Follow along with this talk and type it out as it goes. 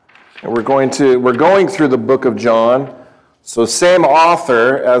And we're going through the book of John. So same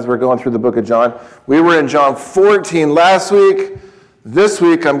author as we're going through the book of John. We were in John 14 last week. This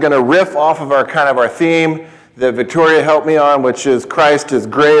week I'm going to riff off of our theme that Victoria helped me on, which is Christ is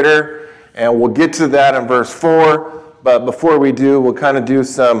greater. And we'll get to that in verse 4. But before we do, we'll kind of do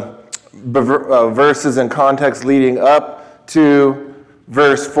some verses and context leading up to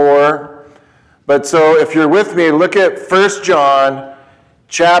verse 4. But so if you're with me, look at 1 John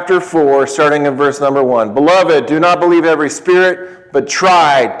chapter 4, starting in verse number 1. Beloved, do not believe every spirit, but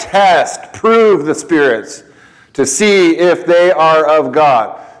try, test, prove the spirits to see if they are of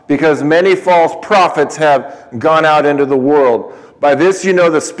God, because many false prophets have gone out into the world. By this you know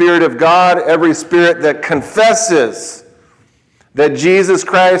the Spirit of God, every spirit that confesses that Jesus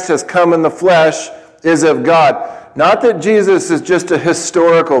Christ has come in the flesh is of God. Not that Jesus is just a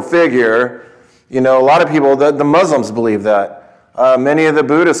historical figure. You know, a lot of people, the Muslims believe that. Many of the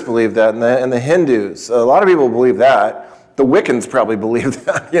Buddhists believe that, and the Hindus. A lot of people believe that. The Wiccans probably believe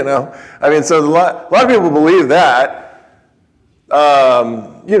that, you know. I mean, so a lot of people believe that.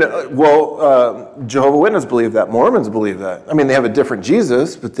 Jehovah's Witnesses believe that. Mormons believe that. I mean, they have a different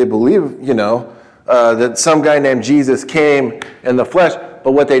Jesus, but they believe, that some guy named Jesus came in the flesh.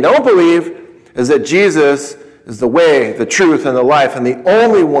 But what they don't believe is that Jesus is the way, the truth, and the life, and the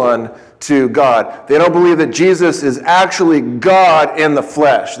only one to God. They don't believe that Jesus is actually God in the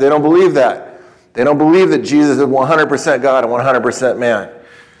flesh. They don't believe that. They don't believe that Jesus is 100% God and 100% man.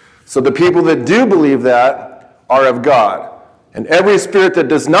 So the people that do believe that are of God. And every spirit that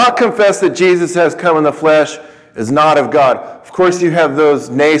does not confess that Jesus has come in the flesh is not of God. Of course, you have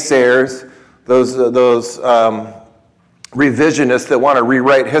those naysayers, those revisionists that want to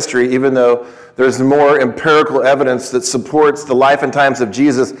rewrite history, even though there's more empirical evidence that supports the life and times of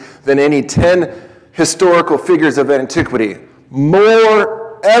Jesus than any 10 historical figures of antiquity.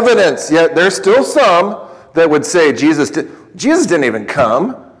 More evidence, yet there's still some that would say Jesus didn't even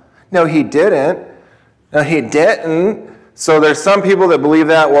come. No, he didn't. No, he didn't. So there's some people that believe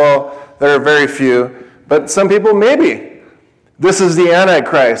that. Well, there are very few. But some people, maybe. This is the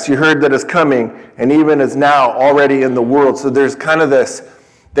Antichrist you heard that is coming and even is now already in the world. So there's kind of this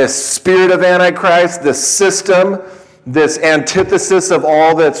spirit of Antichrist, this system, this antithesis of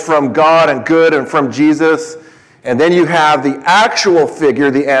all that's from God and good and from Jesus. And then you have the actual figure,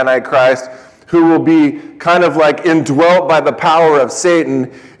 the Antichrist, who will be kind of like indwelt by the power of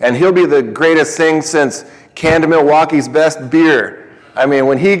Satan, and he'll be the greatest thing since Canada Milwaukee's best beer. I mean,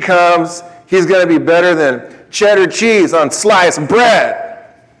 when he comes, he's going to be better than cheddar cheese on sliced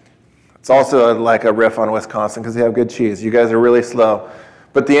bread. It's also like a riff on Wisconsin because they have good cheese. You guys are really slow.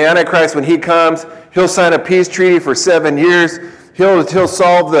 But the Antichrist, when he comes, he'll sign a peace treaty for 7 years. He'll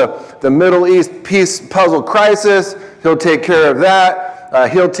solve the Middle East peace puzzle crisis. He'll take care of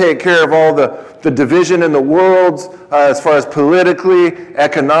that. He'll take care of all the division in the world as far as politically,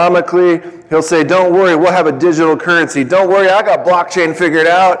 economically. He'll say, don't worry, we'll have a digital currency. Don't worry, I got blockchain figured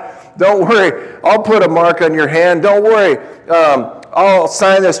out. Don't worry, I'll put a mark on your hand. Don't worry, I'll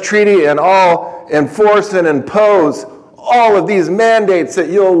sign this treaty and I'll enforce and impose all of these mandates that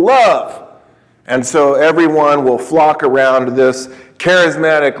you'll love. And so everyone will flock around this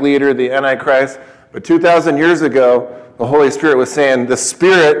charismatic leader, the Antichrist. But 2,000 years ago, the Holy Spirit was saying the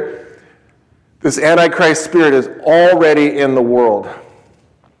spirit, this Antichrist spirit is already in the world.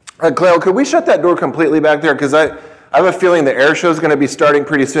 Cleo, could we shut that door completely back there? Because I have a feeling the air show is going to be starting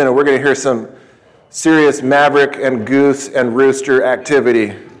pretty soon, and we're going to hear some serious maverick and goose and rooster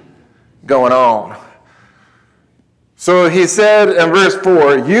activity going on. So he said in verse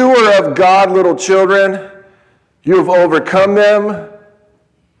 4, you are of God, little children. You have overcome them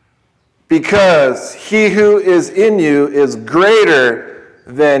because he who is in you is greater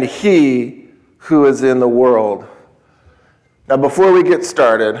than he who is in the world. Now, before we get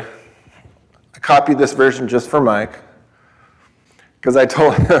started, I copied this version just for Mike because I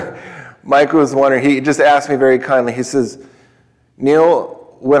told him, Mike was wondering, he just asked me very kindly, he says, Neal,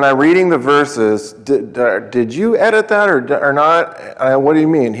 when I'm reading the verses, did you edit that or not? What do you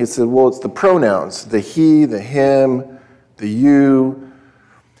mean? He said, well, it's the pronouns, the he, the him, the you.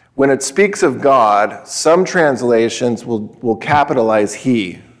 When it speaks of God, some translations will capitalize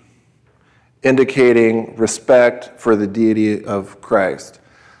he, indicating respect for the deity of Christ.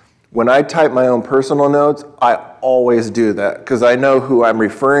 When I type my own personal notes, I always do that because I know who I'm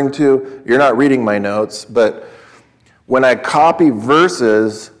referring to. You're not reading my notes, but when I copy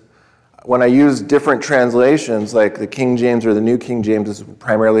verses, when I use different translations, like the King James or the New King James is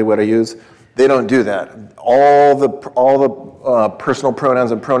primarily what I use, they don't do that. All the personal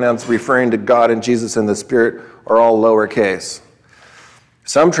pronouns and pronouns referring to God and Jesus and the Spirit are all lowercase.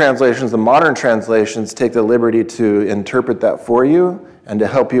 Some translations, the modern translations, take the liberty to interpret that for you and to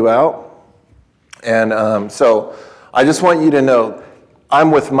help you out. And so I just want you to know,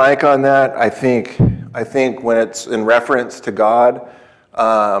 I'm with Mike on that. I think when it's in reference to God,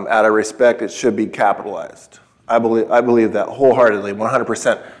 out of respect, it should be capitalized. I believe that wholeheartedly, 100%.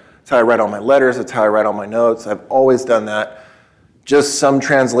 That's how I write all my letters. That's how I write all my notes. I've always done that. Just some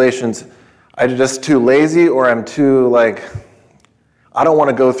translations, I'm just too lazy, or I'm too I don't want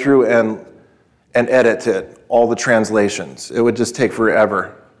to go through and edit it, all the translations. It would just take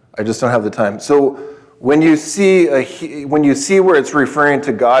forever. I just don't have the time. So when you see where it's referring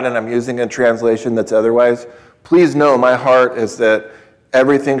to God and I'm using a translation that's otherwise, please know my heart is that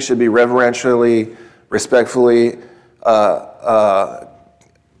everything should be reverentially, respectfully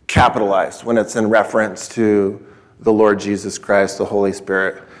capitalized when it's in reference to the Lord Jesus Christ, the Holy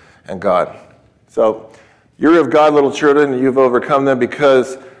Spirit, and God. So you're of God, little children, and you've overcome them,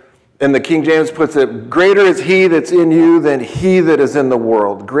 because, and the King James puts it, greater is he that's in you than he that is in the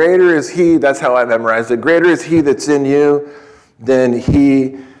world. Greater is he, that's how I memorized it, greater is he that's in you than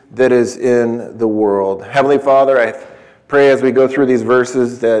he that is in the world. Heavenly Father, I pray as we go through these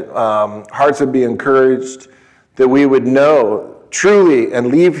verses that hearts would be encouraged, that we would know truly and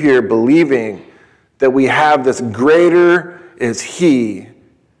leave here believing that we have this greater is he,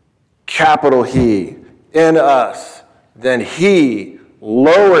 capital He, in us than he,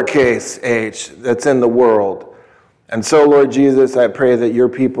 lowercase h, that's in the world. And so, Lord Jesus, I pray that your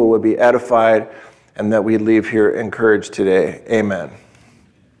people would be edified and that we leave here encouraged today. Amen.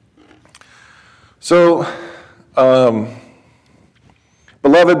 So,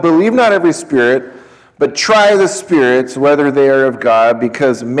 beloved, believe not every spirit, but try the spirits, whether they are of God,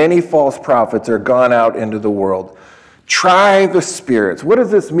 because many false prophets are gone out into the world. Try the spirits. What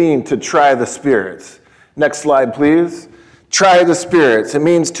does this mean, to try the spirits? Next slide, please. Try the spirits. It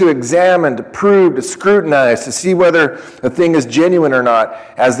means to examine, to prove, to scrutinize, to see whether a thing is genuine or not,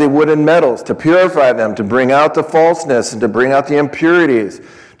 as they would in metals, to purify them, to bring out the falseness and to bring out the impurities,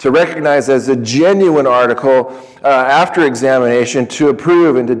 to recognize as a genuine article after examination, to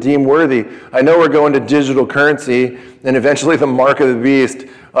approve and to deem worthy. I know we're going to digital currency and eventually the mark of the beast,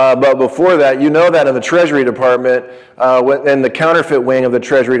 but before that, you know that in the Treasury Department, in the counterfeit wing of the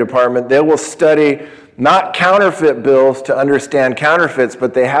Treasury Department, they will study not counterfeit bills to understand counterfeits,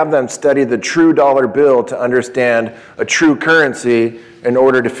 but they have them study the true dollar bill to understand a true currency in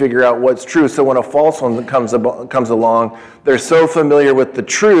order to figure out what's true. So when a false one comes along, they're so familiar with the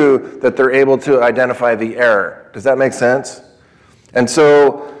true that they're able to identify the error. Does that make sense? And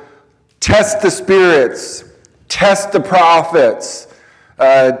so test the spirits, test the prophets,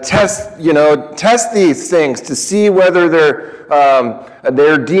 test these things to see whether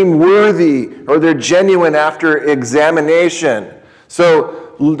they're deemed worthy or they're genuine after examination.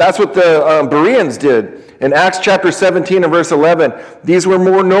 So that's what the Bereans did. In Acts chapter 17 and verse 11, these were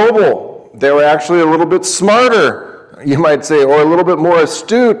more noble. They were actually a little bit smarter, you might say, or a little bit more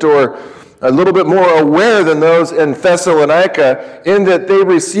astute, or a little bit more aware than those in Thessalonica, in that they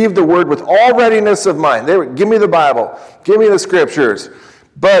received the word with all readiness of mind. They were, give me the Bible, give me the scriptures.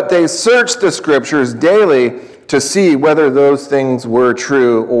 But they searched the scriptures daily to see whether those things were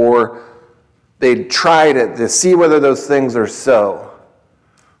true, or they tried it to see whether those things are so.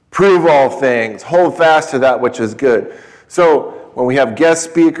 Prove all things, hold fast to that which is good. So when we have guest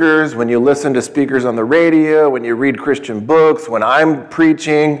speakers, when you listen to speakers on the radio, when you read Christian books, when I'm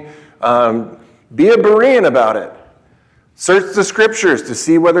preaching, be a Berean about it. Search the scriptures to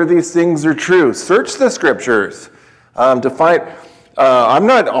see whether these things are true. Search the scriptures to find. I'm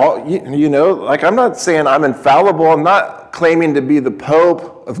not I'm not saying I'm infallible. I'm not claiming to be the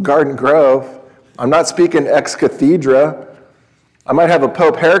Pope of Garden Grove. I'm not speaking ex cathedra. I might have a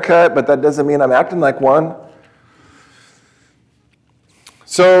Pope haircut, but that doesn't mean I'm acting like one.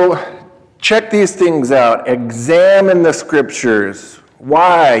 So check these things out. Examine the scriptures.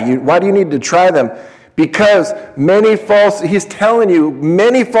 Why? Why do you need to try them? Because he's telling you,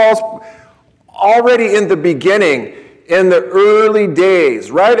 many false, already in the beginning, in the early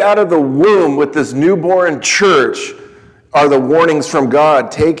days, right out of the womb with this newborn church, are the warnings from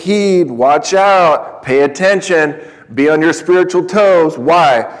God. Take heed, watch out, pay attention, be on your spiritual toes.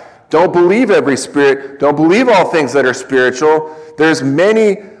 Why? Don't believe every spirit. Don't believe all things that are spiritual. There's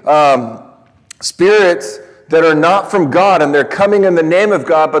many spirits that are not from God, and they're coming in the name of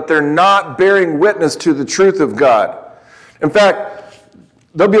God, but they're not bearing witness to the truth of God. In fact,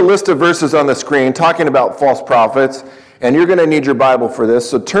 there'll be a list of verses on the screen talking about false prophets, and you're going to need your Bible for this.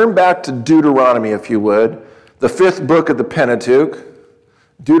 So turn back to Deuteronomy, if you would, the 5th book of the Pentateuch,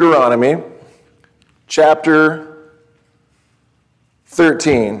 Deuteronomy, chapter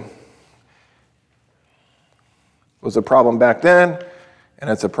 13 was a problem back then, and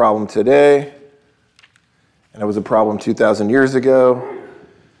it's a problem today, and it was a problem 2,000 years ago.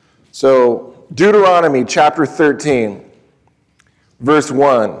 So Deuteronomy chapter 13, verse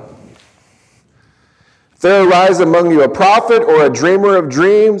 1. If there arise among you a prophet or a dreamer of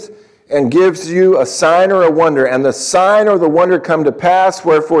dreams, and gives you a sign or a wonder, and the sign or the wonder come to pass,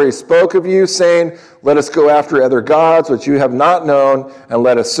 wherefore he spoke of you, saying, let us go after other gods, which you have not known, and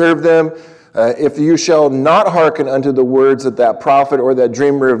let us serve them. If you shall not hearken unto the words of that prophet or that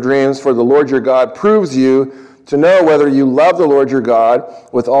dreamer of dreams, for the Lord your God proves you to know whether you love the Lord your God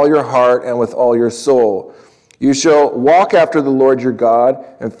with all your heart and with all your soul. You shall walk after the Lord your God,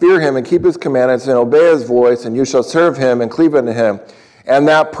 and fear him, and keep his commandments, and obey his voice, and you shall serve him, and cleave unto him. And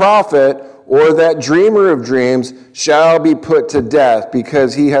that prophet or that dreamer of dreams shall be put to death,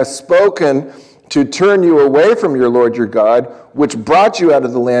 because he has spoken to turn you away from your Lord your God, which brought you out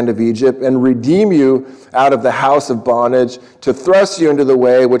of the land of Egypt, and redeem you out of the house of bondage, to thrust you into the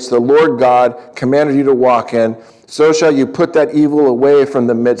way which the Lord God commanded you to walk in. So shall you put that evil away from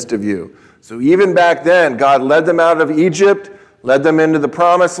the midst of you. So even back then, God led them out of Egypt, led them into the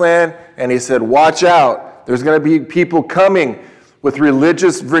promised land, and he said, watch out. There's going to be people coming with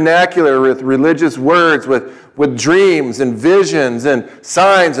religious vernacular, with religious words, with dreams and visions and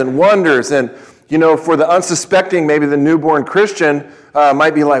signs and wonders. And, for the unsuspecting, maybe the newborn Christian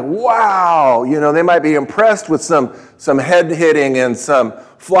might be like, wow, they might be impressed with some head hitting and some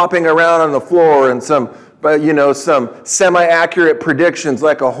flopping around on the floor and some semi-accurate predictions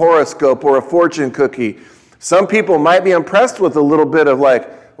like a horoscope or a fortune cookie. Some people might be impressed with a little bit of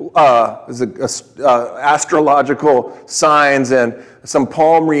astrological signs and some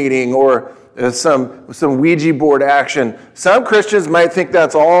palm reading or some Ouija board action. Some Christians might think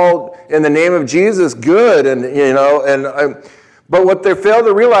that's all in the name of Jesus good, but what they fail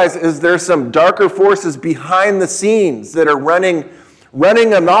to realize is there's some darker forces behind the scenes that are running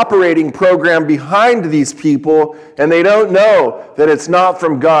an operating program behind these people, and they don't know that it's not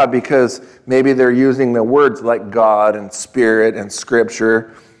from God because maybe they're using the words like God and Spirit and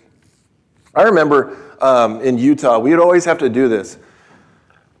Scripture. I remember in Utah, we'd always have to do this.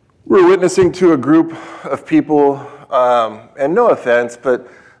 We were witnessing to a group of people, and no offense, but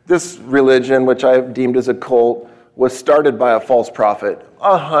this religion, which I deemed as a cult, was started by a false prophet.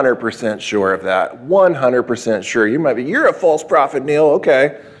 100% sure of that. 100% sure. You might be, you're a false prophet, Neal.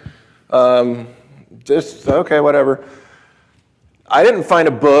 Okay. Okay, whatever. I didn't find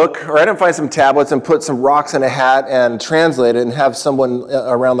a book, or I didn't find some tablets and put some rocks in a hat and translate it and have someone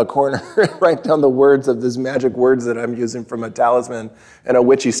around the corner write down the words of these magic words that I'm using from a talisman and a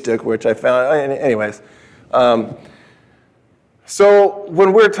witchy stick, which I found. Anyways. So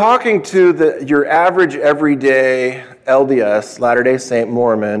when we're talking to your average everyday LDS, Latter-day Saint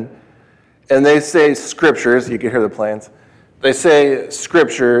Mormon, and they say scriptures, you can hear the planes, they say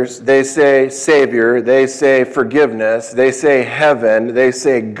scriptures, they say Savior, they say forgiveness, they say heaven, they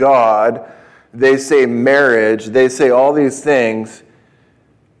say God, they say marriage, they say all these things.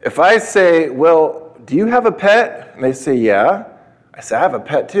 If I say, well, do you have a pet? And they say, yeah. I say, I have a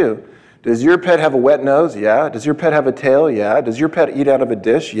pet too. Does your pet have a wet nose? Yeah. Does your pet have a tail? Yeah. Does your pet eat out of a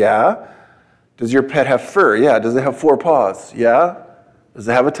dish? Yeah. Does your pet have fur? Yeah. Does it have 4 paws? Yeah. Does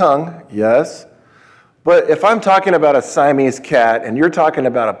it have a tongue? Yes. But if I'm talking about a Siamese cat and you're talking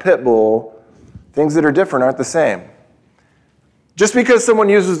about a pit bull, things that are different aren't the same. Just because someone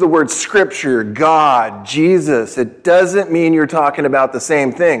uses the word Scripture, God, Jesus, it doesn't mean you're talking about the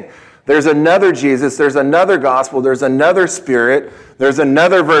same thing. There's another Jesus, there's another gospel, there's another Spirit, there's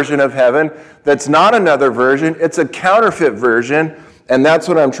another version of heaven that's not another version, it's a counterfeit version, and that's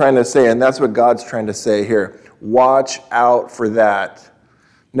what I'm trying to say, and that's what God's trying to say here. Watch out for that.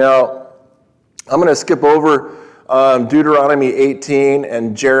 Now, I'm going to skip over Deuteronomy 18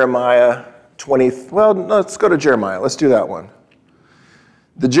 and Jeremiah 20. Well, let's go to Jeremiah. Let's do that one.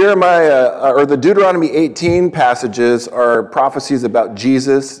 The Deuteronomy 18 passages are prophecies about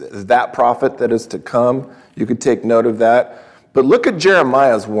Jesus, that prophet that is to come. You could take note of that. But look at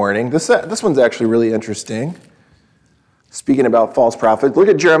Jeremiah's warning. This one's actually really interesting. Speaking about false prophets, look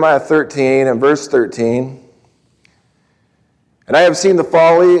at Jeremiah 13 and verse 13. And I have seen the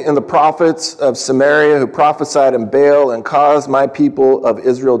folly in the prophets of Samaria who prophesied in Baal and caused my people of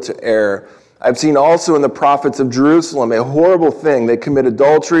Israel to err. I've seen also in the prophets of Jerusalem a horrible thing. They commit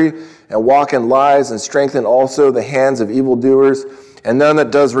adultery and walk in lies and strengthen also the hands of evildoers, and none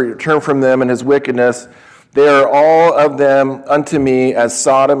that does return from them in his wickedness. They are all of them unto me as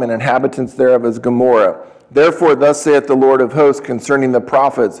Sodom and inhabitants thereof as Gomorrah. Therefore, thus saith the Lord of hosts concerning the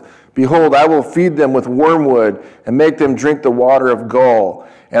prophets, Behold, I will feed them with wormwood, and make them drink the water of gall.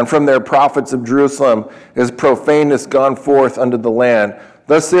 And from their prophets of Jerusalem is profaneness gone forth unto the land.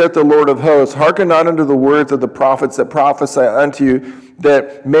 Thus saith the Lord of hosts, Hearken not unto the words of the prophets that prophesy unto you,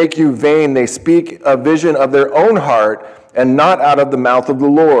 that make you vain. They speak a vision of their own heart, and not out of the mouth of the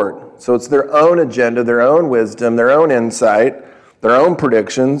Lord. So it's their own agenda, their own wisdom, their own insight, their own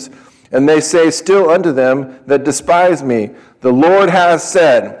predictions. And they say still unto them that despise me, The Lord has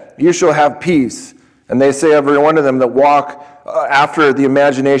said, You shall have peace. And they say every one of them that walk after the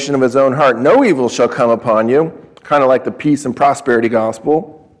imagination of his own heart, No evil shall come upon you. Kind of like the peace and prosperity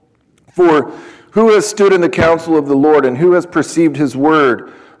gospel. For who has stood in the counsel of the Lord, and who has perceived his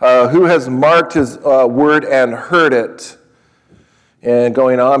word? Who has marked his word and heard it? And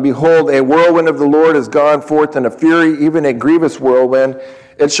going on, Behold, a whirlwind of the Lord is gone forth in a fury, even a grievous whirlwind.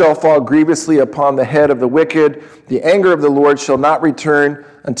 It shall fall grievously upon the head of the wicked. The anger of the Lord shall not return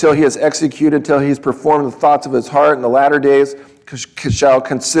until he has executed, till he has performed the thoughts of his heart. In the latter days shall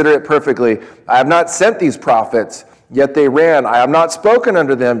consider it perfectly. I have not sent these prophets, yet they ran. I have not spoken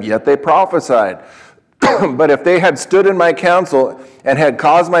unto them, yet they prophesied. But if they had stood in my counsel and had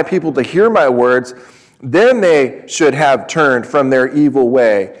caused my people to hear my words, then they should have turned from their evil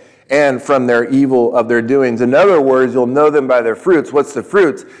way and from their evil of their doings. In other words, you'll know them by their fruits. What's the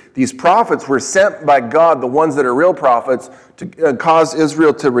fruits? These prophets were sent by God, the ones that are real prophets, to cause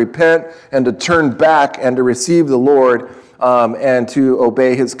Israel to repent and to turn back and to receive the Lord and to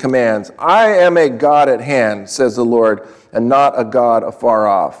obey his commands. I am a God at hand, says the Lord, and not a God afar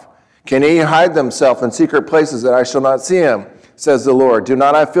off. Can he hide himself in secret places that I shall not see him, says the Lord? Do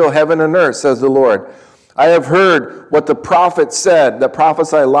not I fill heaven and earth, says the Lord? I have heard what the prophets said that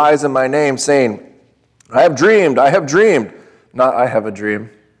prophesy lies in my name, saying, I have dreamed. Not I have a dream.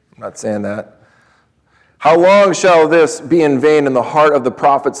 I'm not saying that. How long shall this be in vain in the heart of the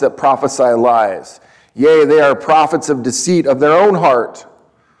prophets that prophesy lies? Yea, they are prophets of deceit of their own heart,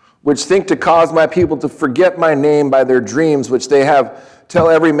 which think to cause my people to forget my name by their dreams, which they have tell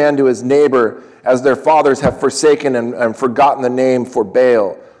every man to his neighbor, as their fathers have forsaken and forgotten the name for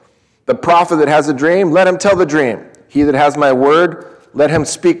Baal. The prophet that has a dream, let him tell the dream. He that has my word, let him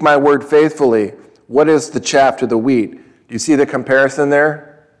speak my word faithfully. What is the chaff to the wheat? Do you see the comparison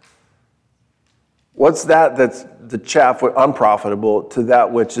there? What's that's the chaff unprofitable to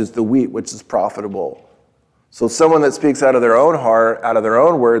that which is the wheat, which is profitable? So someone that speaks out of their own heart, out of their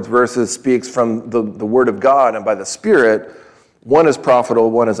own words, versus speaks from the word of God and by the Spirit, one is profitable,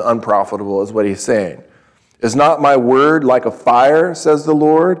 one is unprofitable, is what he's saying. Is not my word like a fire, says the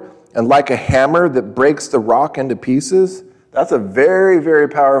Lord, and like a hammer that breaks the rock into pieces? That's a very, very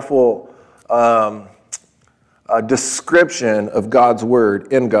powerful description of God's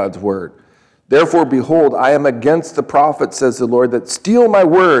word, in God's word. Therefore, behold, I am against the prophets, says the Lord, that steal my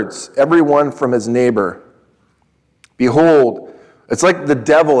words, every one from his neighbor. Behold, it's like the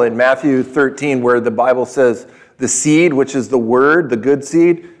devil in Matthew 13, where the Bible says the seed, which is the word, the good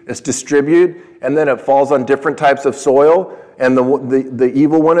seed, is distributed, and then it falls on different types of soil. And the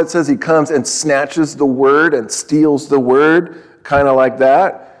evil one, it says, he comes and snatches the word and steals the word, kind of like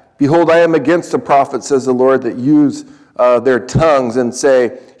that. Behold, I am against the prophets, says the Lord, that use their tongues and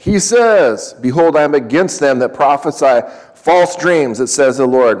say, he says, behold, I am against them that prophesy false dreams, it says the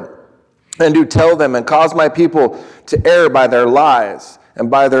Lord, and do tell them and cause my people to err by their lies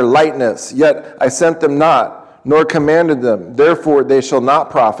and by their lightness. Yet I sent them not, nor commanded them. Therefore they shall not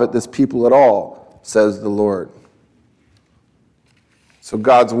profit this people at all, says the Lord. So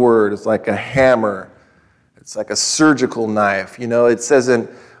God's word is like a hammer. It's like a surgical knife. You know, it says in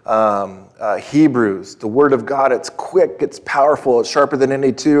Hebrews, the word of God, it's quick, it's powerful, it's sharper than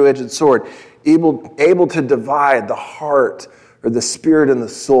any two-edged sword, able to divide the heart or the spirit and the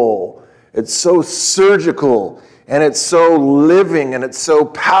soul. It's so surgical, and it's so living, and it's so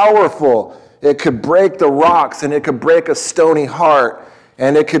powerful. It could break the rocks, and it could break a stony heart,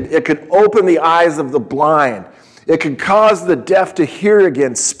 and it could open the eyes of the blind. It could cause the deaf to hear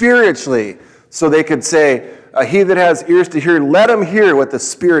again spiritually, so they could say, he that has ears to hear, let him hear what the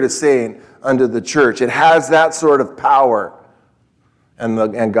Spirit is saying unto the church. It has that sort of power.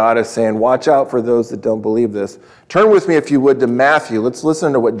 And God is saying, watch out for those that don't believe this. Turn with me, if you would, to Matthew. Let's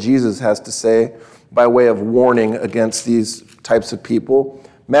listen to what Jesus has to say by way of warning against these types of people.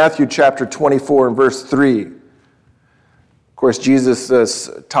 Matthew chapter 24 and verse 3. Of course, Jesus is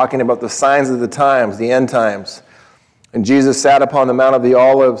talking about the signs of the times, the end times. And Jesus sat upon the Mount of the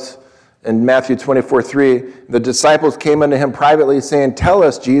Olives in Matthew 24:3. The disciples came unto him privately, saying, tell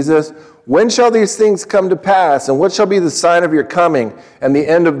us, Jesus, when shall these things come to pass? And what shall be the sign of your coming and the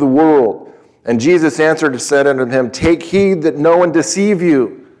end of the world? And Jesus answered and said unto him, take heed that no one deceive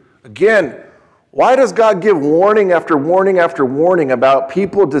you. Again, why does God give warning after warning after warning about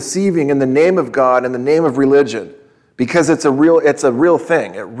people deceiving in the name of God, in the name of religion? Because it's a real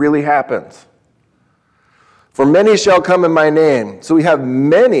thing. It really happens. For many shall come in my name. So we have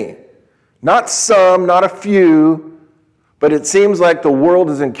many, not some, not a few, but it seems like the world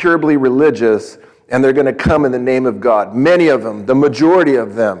is incurably religious, and they're going to come in the name of God. Many of them, the majority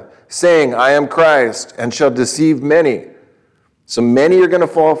of them, saying, I am Christ, and shall deceive many. So many are going to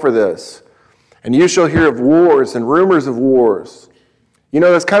fall for this. And you shall hear of wars and rumors of wars. You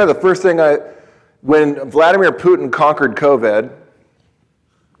know, that's kind of the first thing when Vladimir Putin conquered COVID,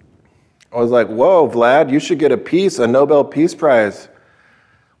 I was like, whoa, Vlad, you should get a Nobel Peace Prize.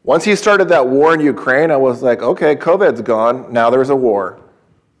 Once he started that war in Ukraine, I was like, okay, COVID's gone. Now there's a war.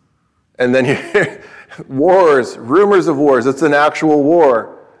 And then you hear wars, rumors of wars. It's an actual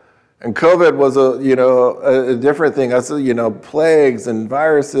war. And COVID was a different thing. That's, plagues and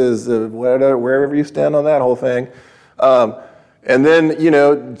viruses, whatever, wherever you stand on that whole thing. And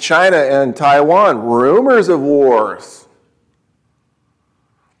then, China and Taiwan, rumors of wars.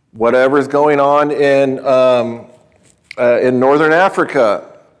 Whatever's going on in Northern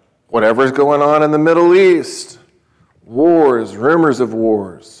Africa, whatever's going on in the Middle East, wars, rumors of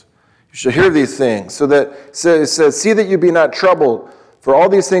wars. You shall hear these things. So it says, see that you be not troubled, for all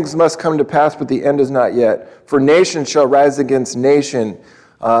these things must come to pass, but the end is not yet. For nation shall rise against nation,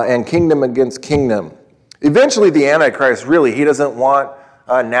 and kingdom against kingdom. Eventually, the Antichrist, really, he doesn't want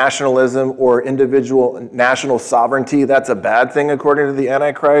nationalism or individual national sovereignty. That's a bad thing, according to the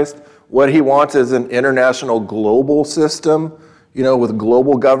Antichrist. What he wants is an international global system, with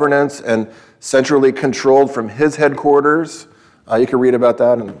global governance and centrally controlled from his headquarters. You can read about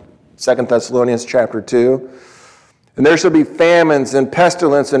that in 2 Thessalonians chapter 2. And there shall be famines and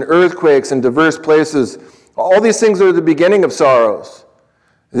pestilence and earthquakes in diverse places. All these things are the beginning of sorrows.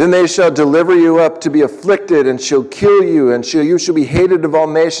 And then they shall deliver you up to be afflicted, and shall kill you, and you shall be hated of all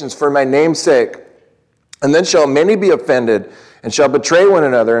nations for my name's sake. And then shall many be offended, and shall betray one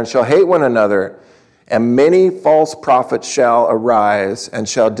another, and shall hate one another. And many false prophets shall arise, and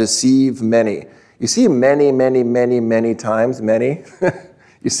shall deceive many. You see many, many, many, many times, many.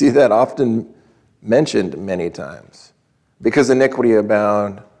 You see that often mentioned many times. Because iniquity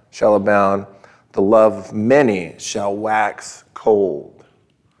shall abound, the love of many shall wax cold.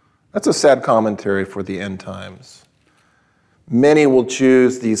 That's a sad commentary for the end times. Many will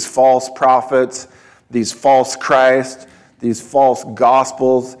choose these false prophets, these false Christ, these false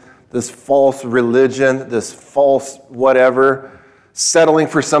gospels, this false religion, this false whatever, settling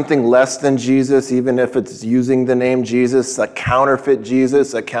for something less than Jesus, even if it's using the name Jesus, a counterfeit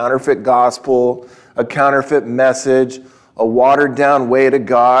Jesus, a counterfeit gospel, a counterfeit message, a watered-down way to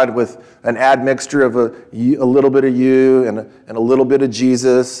God with an admixture of a little bit of you and a little bit of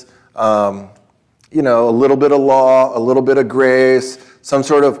Jesus, a little bit of law, a little bit of grace, some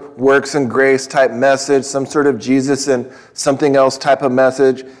sort of works and grace type message, some sort of Jesus and something else type of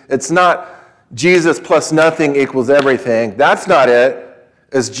message. It's not Jesus plus nothing equals everything. That's not it.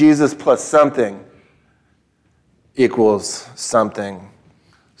 It's Jesus plus something equals something.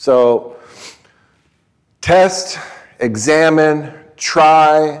 So test, examine,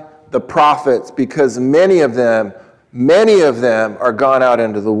 try the prophets, because many of them are gone out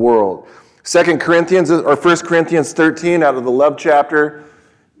into the world. 1 Corinthians 13 out of the love chapter.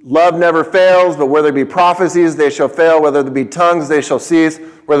 Love never fails, but whether there be prophecies, they shall fail. Whether there be tongues, they shall cease.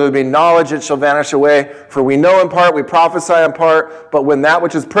 Whether there be knowledge, it shall vanish away. For we know in part, we prophesy in part, but when that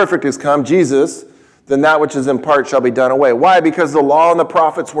which is perfect is come, Jesus, then that which is in part shall be done away. Why? Because the law and the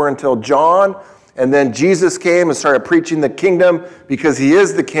prophets were until John, and then Jesus came and started preaching the kingdom, because he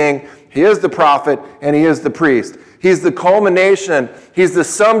is the king, he is the prophet, and he is the priest. He's the culmination, he's the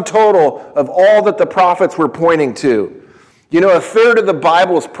sum total of all that the prophets were pointing to. A third of the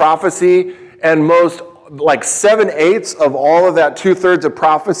Bible is prophecy, and most, like 7/8 of all of that 2/3 of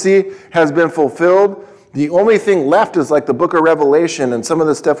prophecy has been fulfilled. The only thing left is like the book of Revelation and some of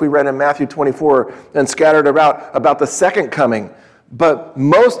the stuff we read in Matthew 24 and scattered about the second coming. But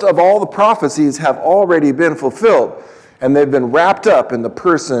most of all the prophecies have already been fulfilled, and they've been wrapped up in the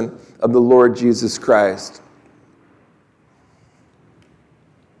person of the Lord Jesus Christ.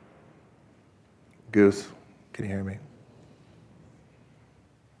 Goose, can you hear me?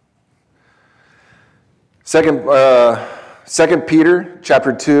 Second Peter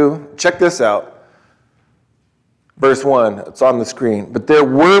chapter 2, check this out. Verse 1, it's on the screen. But there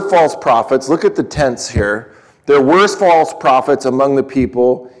were false prophets, look at the tense here. There were false prophets among the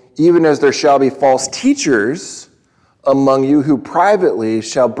people, even as there shall be false teachers among you who privately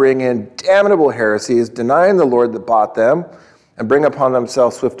shall bring in damnable heresies, denying the Lord that bought them, and bring upon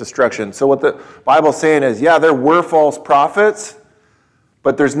themselves swift destruction. So what the Bible's saying is, yeah, there were false prophets,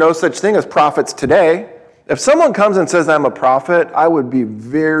 but there's no such thing as prophets today. If someone comes and says, I'm a prophet, I would be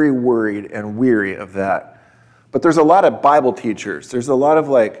very worried and weary of that. But there's a lot of Bible teachers. There's a lot of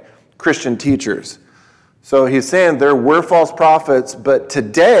Christian teachers. So he's saying there were false prophets, but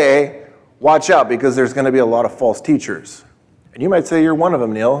today, watch out, because there's going to be a lot of false teachers. And you might say you're one of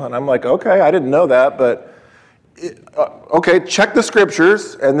them, Neal. And I'm like, okay, I didn't know that, but okay, check the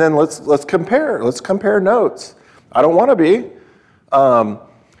scriptures, and then let's compare. Let's compare notes. I don't want to be.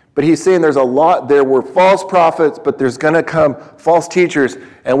 But he's saying there were false prophets, but there's going to come false teachers.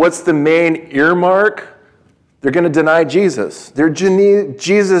 And what's the main earmark? They're going to deny Jesus. They're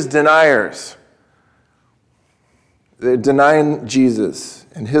Jesus deniers. They're denying Jesus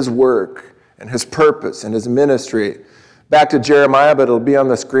and his work and his purpose and his ministry. Back to Jeremiah, but it'll be on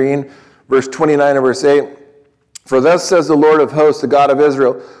the screen. Verse 29 and verse 8. For thus says the Lord of hosts, the God of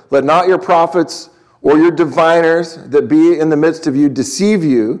Israel, let not your prophets or your diviners that be in the midst of you deceive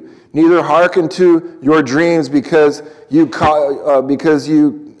you, neither hearken to your dreams which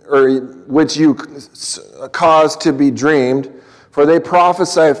you cause to be dreamed, for they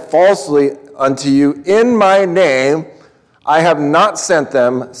prophesy falsely unto you in my name. I have not sent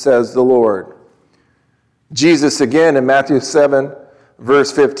them, says the Lord. Jesus again in Matthew 7,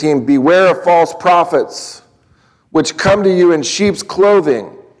 verse 15, beware of false prophets, which come to you in sheep's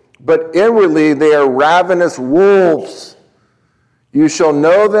clothing, but inwardly they are ravenous wolves. You shall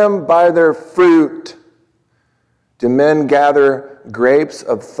know them by their fruit. Do men gather grapes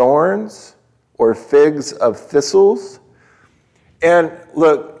of thorns or figs of thistles? And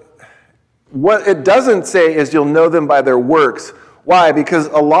look, what it doesn't say is you'll know them by their works. Why? Because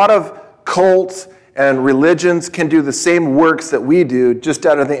a lot of cults and religions can do the same works that we do just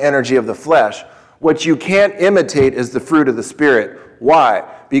out of the energy of the flesh. What you can't imitate is the fruit of the Spirit. Why?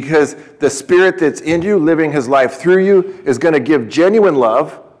 Because the Spirit that's in you, living his life through you, is going to give genuine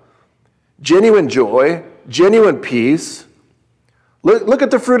love, genuine joy, genuine peace. Look at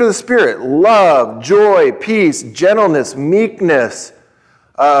the fruit of the Spirit. Love, joy, peace, gentleness, meekness,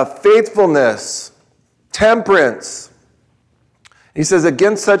 faithfulness, temperance. He says,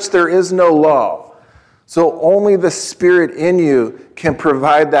 against such there is no law. So only the Spirit in you can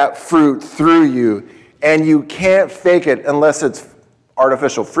provide that fruit through you. And you can't fake it unless it's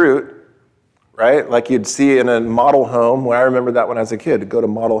artificial fruit, right? Like you'd see in a model home. Well, I remember that when I was a kid. To go to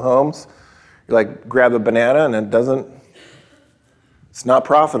model homes, you grab a banana and it's not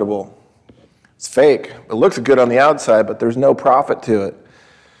profitable. It's fake. It looks good on the outside, but there's no profit to it.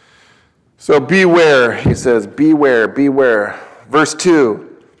 So beware, he says, beware, beware. Verse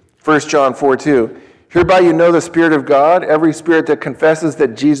 2, 1 John 4:2. Hereby you know the Spirit of God. Every spirit that confesses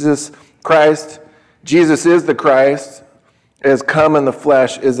that Jesus is the Christ, has come in the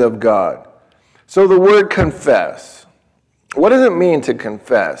flesh, is of God. So the word confess. What does it mean to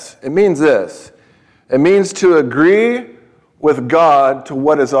confess? It means this. It means to agree with God to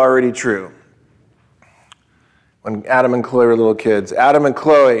what is already true. When Adam and Chloe were little kids, Adam and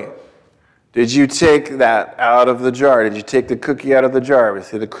Chloe, did you take that out of the jar? Did you take the cookie out of the jar? We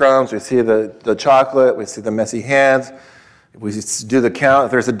see the crumbs, we see the chocolate, we see the messy hands. We do the count.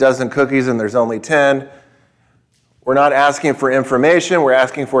 If there's a dozen cookies and there's only 10, we're not asking for information, we're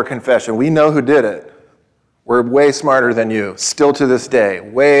asking for confession. We know who did it. We're way smarter than you, still to this day.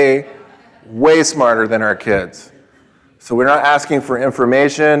 Way, way smarter than our kids. So we're not asking for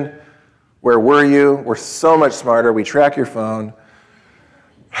information. Where were you? We're so much smarter. We track your phone.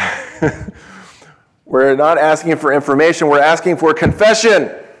 We're not asking for information. We're asking for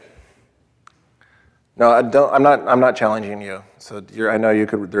confession. No, I'm not challenging you. So I know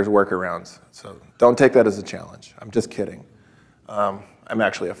there's workarounds. So don't take that as a challenge. I'm just kidding. I'm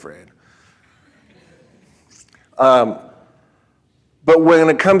actually afraid. But when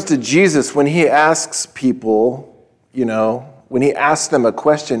it comes to Jesus, when he asks people, when he asks them a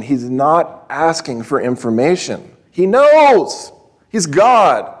question, he's not asking for information. He knows. He's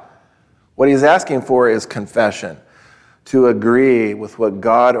God. What he's asking for is confession, to agree with what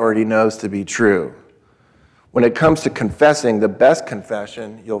God already knows to be true. When it comes to confessing, the best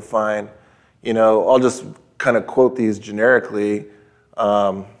confession you'll find, I'll just kind of quote these generically.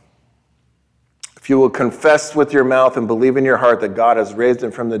 If you will confess with your mouth and believe in your heart that God has raised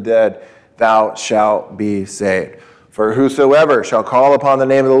him from the dead, thou shalt be saved. For whosoever shall call upon the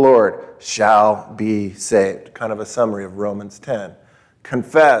name of the Lord shall be saved. Kind of a summary of Romans 10.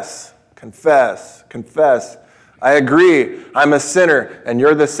 Confess, confess, confess. I agree, I'm a sinner and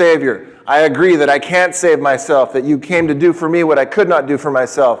you're the Savior. I agree that I can't save myself, that you came to do for me what I could not do for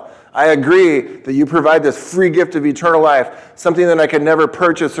myself. I agree that you provide this free gift of eternal life, something that I could never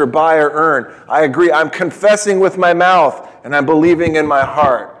purchase or buy or earn. I agree. I'm confessing with my mouth, and I'm believing in my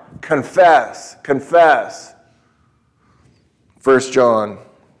heart. Confess, confess. 1 John.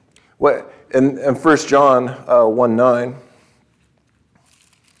 In 1 John 1:9,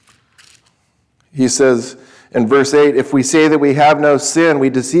 he says in verse 8, if we say that we have no sin, we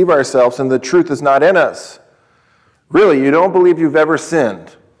deceive ourselves, and the truth is not in us. Really, you don't believe you've ever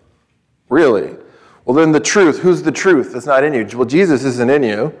sinned? Really? Well, then the truth, who's the truth that's not in you? Well, Jesus isn't in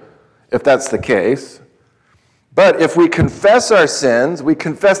you, if that's the case. But if we confess our sins, we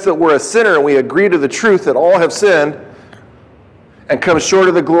confess that we're a sinner, and we agree to the truth that all have sinned and come short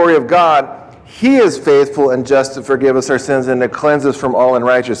of the glory of God, he is faithful and just to forgive us our sins and to cleanse us from all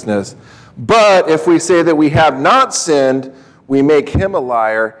unrighteousness. But if we say that we have not sinned, we make him a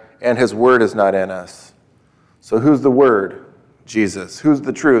liar, and his word is not in us. So who's the word? Jesus. Who's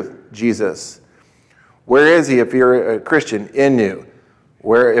the truth? Jesus. Where is he if you're a Christian? In you.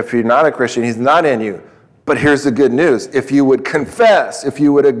 Where if you're not a Christian, he's not in you. But here's the good news. If you would confess, if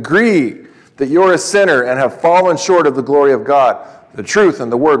you would agree that you're a sinner and have fallen short of the glory of God, the truth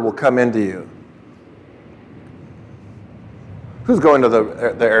and the word will come into you. Who's going to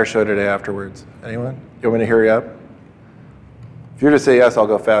the air show today afterwards? Anyone? You want me to hurry up? If you're to say yes, I'll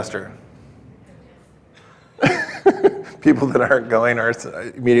go faster. People that aren't going are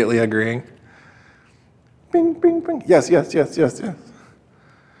immediately agreeing. Bing, bing, bing. Yes, yes, yes, yes, yes.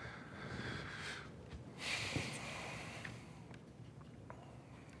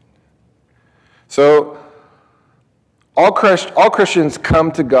 So, all Christians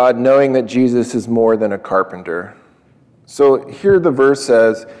come to God knowing that Jesus is more than a carpenter. So here the verse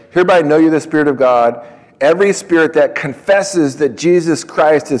says, hereby know you the Spirit of God. Every spirit that confesses that Jesus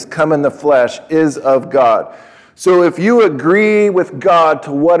Christ has come in the flesh is of God. So if you agree with God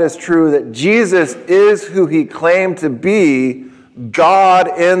to what is true, that Jesus is who he claimed to be,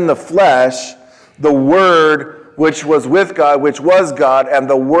 God in the flesh, the Word which was with God, which was God, and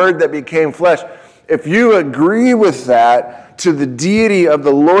the Word that became flesh, if you agree with that to the deity of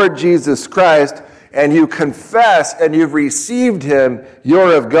the Lord Jesus Christ, and you confess and you've received him,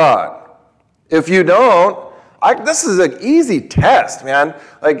 you're of God. If you don't, this is an easy test, man.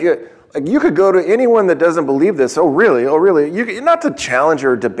 Like you could go to anyone that doesn't believe this. Oh, really? Oh, really? Not to challenge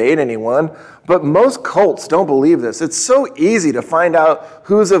or debate anyone, but most cults don't believe this. It's so easy to find out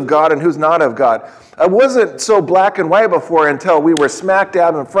who's of God and who's not of God. It wasn't so black and white before until we were smack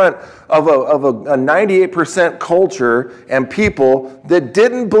dab in front of a 98% culture and people that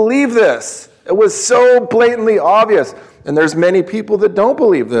didn't believe this. It was so blatantly obvious. And there's many people that don't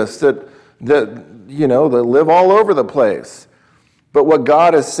believe this, that live all over the place. But what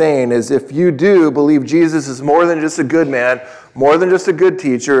God is saying is if you do believe Jesus is more than just a good man, more than just a good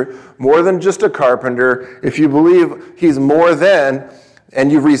teacher, more than just a carpenter, if you believe he's more than,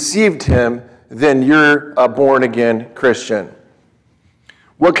 and you've received him, then you're a born-again Christian.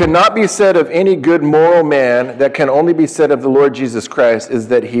 What cannot be said of any good moral man that can only be said of the Lord Jesus Christ is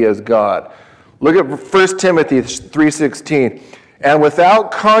that he is God. Look at 1 Timothy 3:16. And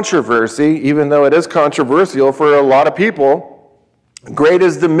without controversy, even though it is controversial for a lot of people, great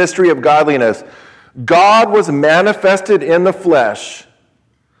is the mystery of godliness. God was manifested in the flesh,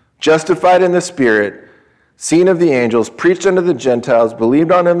 justified in the Spirit, seen of the angels, preached unto the Gentiles,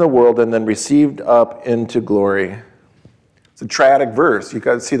 believed on in the world, and then received up into glory. It's a triadic verse. You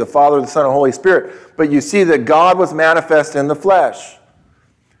got to see the Father, the Son, and Holy Spirit. But you see that God was manifest in the flesh.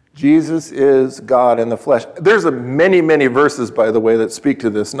 Jesus is God in the flesh. There's many, many verses, by the way, that speak to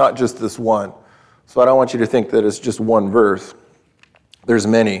this, not just this one. So I don't want you to think that it's just one verse. There's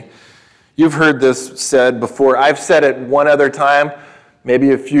many. You've heard this said before. I've said it one other time,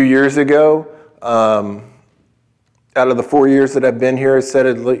 maybe a few years ago. Out of the 4 years that I've been here, I said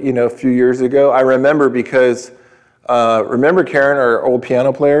it, a few years ago. I remember because, remember Karen, our old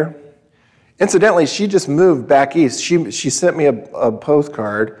piano player? Incidentally, she just moved back east. She sent me a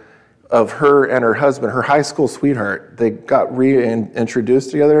postcard of her and her husband, her high school sweetheart. They got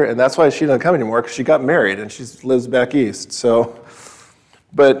reintroduced together, and that's why she doesn't come anymore, because she got married, and she lives back east. So,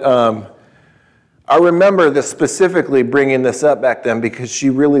 but I remember this specifically bringing this up back then because she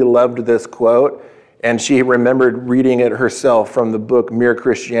really loved this quote, and she remembered reading it herself from the book Mere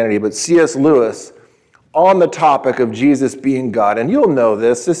Christianity. But C.S. Lewis, on the topic of Jesus being God, and you'll know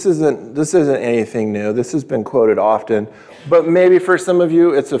this isn't anything new. This has been quoted often, but maybe for some of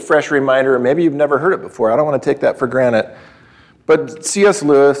you it's a fresh reminder, or maybe you've never heard it before. I don't want to take that for granted. But C.S.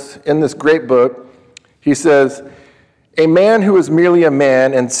 Lewis, in this great book, he says, A man who was merely a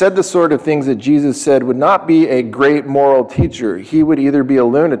man and said the sort of things that Jesus said would not be a great moral teacher. He would either be a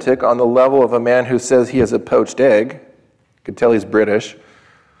lunatic on the level of a man who says he is a poached egg, you could tell he's British,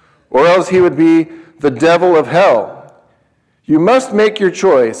 or else he would be the devil of hell. You must make your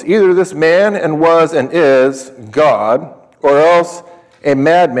choice. Either this man and was and is God, or else a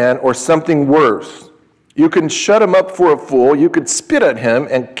madman or something worse. You can shut him up for a fool, you could spit at him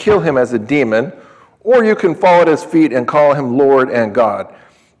and kill him as a demon, or you can fall at his feet and call him Lord and God.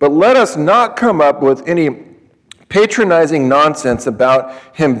 But let us not come up with any patronizing nonsense about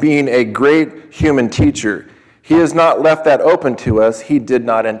him being a great human teacher. He has not left that open to us. He did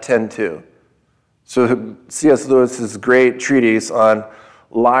not intend to. So C.S. Lewis's great treatise on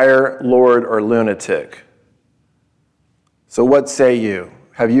liar, lord, or lunatic. So what say you?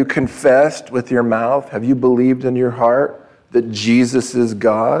 Have you confessed with your mouth? Have you believed in your heart that Jesus is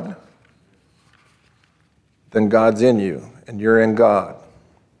God? Then God's in you, and you're in God,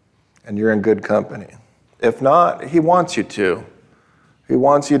 and you're in good company. If not, he wants you to. He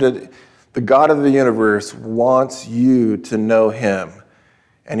wants you to, the God of the universe wants you to know him,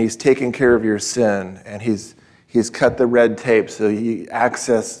 and he's taken care of your sin, and he's cut the red tape so he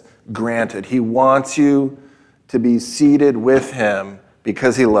access granted. He wants you to be seated with him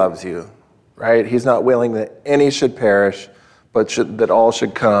because he loves you, right? He's not willing that any should perish, but that all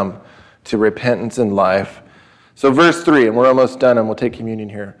should come to repentance and life. So verse 3, and we're almost done, and we'll take communion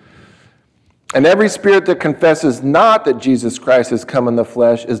here. And every spirit that confesses not that Jesus Christ has come in the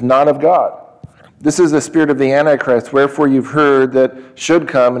flesh is not of God. This is the spirit of the Antichrist, wherefore you've heard that should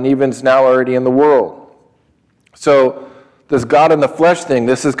come, and even is now already in the world. So this God in the flesh thing,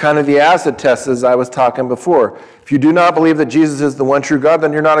 this is kind of the acid test as I was talking before. If you do not believe that Jesus is the one true God,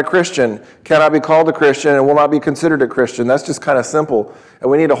 then you're not a Christian, cannot be called a Christian, and will not be considered a Christian. That's just kind of simple.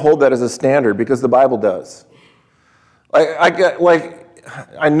 And we need to hold that as a standard because the Bible does.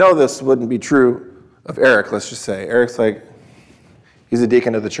 I know this wouldn't be true of Eric, let's just say. Eric's he's a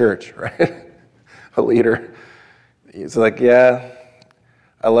deacon of the church, right? A leader. He's yeah,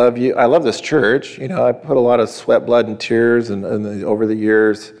 I love you. I love this church. I put a lot of sweat, blood, and tears and over the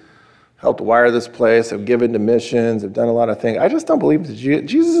years, helped wire this place. I've given to missions. I've done a lot of things. I just don't believe that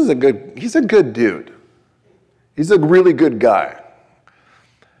Jesus is he's a good dude. He's a really good guy.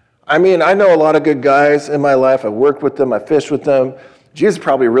 I know a lot of good guys in my life. I've worked with them. I fished with them. Jesus is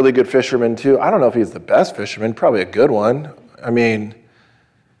probably a really good fisherman too. I don't know if he's the best fisherman, probably a good one. When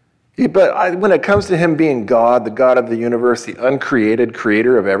it comes to him being God, the God of the universe, the uncreated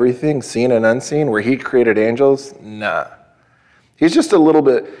creator of everything, seen and unseen, where he created angels, nah. He's just a little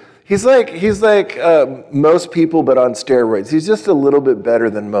bit, he's like most people, but on steroids. He's just a little bit better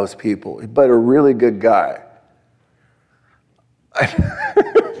than most people, but a really good guy.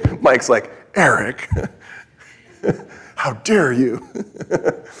 Mike's Eric, how dare you?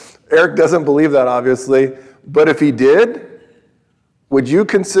 Eric doesn't believe that, obviously, but if he did, would you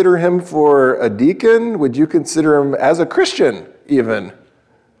consider him for a deacon? Would you consider him as a Christian, even?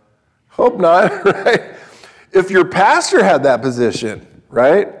 Hope not, right? If your pastor had that position,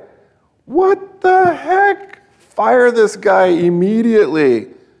 right? What the heck? Fire this guy immediately.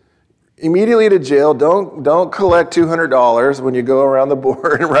 Immediately to jail. Don't collect $200 when you go around the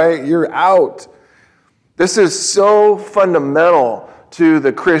board, right? You're out. This is so fundamental to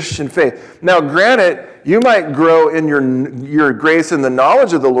the Christian faith. Now, granted, you might grow in your grace and the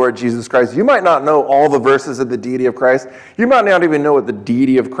knowledge of the Lord Jesus Christ. You might not know all the verses of the deity of Christ. You might not even know what the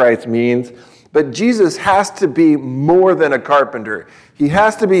deity of Christ means. But Jesus has to be more than a carpenter. He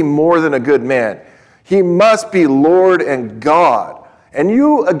has to be more than a good man. He must be Lord and God. And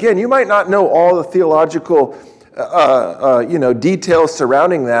you might not know all the theological, details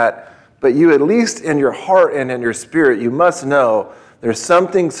surrounding that, but you, at least in your heart and in your spirit, you must know there's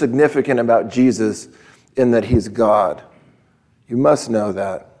something significant about Jesus in that he's God. You must know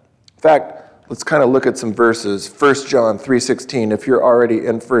that. In fact, let's kind of look at some verses. 1 John 3:16, if you're already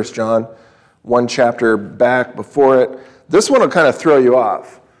in 1 John, one chapter back before it. This one will kind of throw you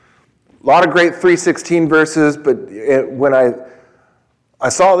off. A lot of great 3:16 verses, but when I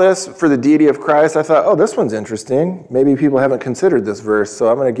saw this for the deity of Christ, I thought, this one's interesting. Maybe people haven't considered this verse, so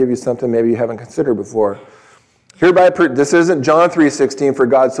I'm going to give you something maybe you haven't considered before. This isn't John 3:16, for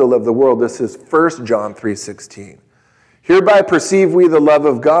God so loved the world. This is 1 John 3:16. Hereby perceive we the love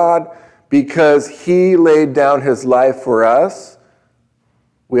of God, because he laid down his life for us.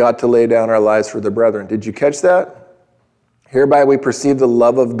 We ought to lay down our lives for the brethren. Did you catch that? Hereby we perceive the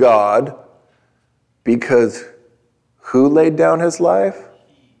love of God, because who laid down his life?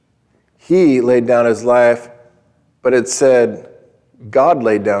 He laid down his life, but it said God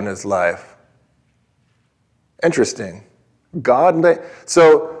laid down his life. Interesting.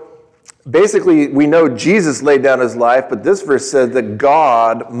 So basically, we know Jesus laid down his life, but this verse says that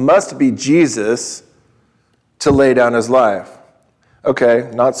God must be Jesus to lay down his life. Okay,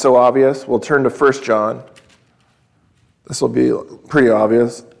 not so obvious. We'll turn to 1 John. This will be pretty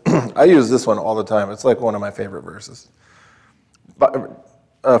obvious. I use this one all the time. It's like one of my favorite verses. 1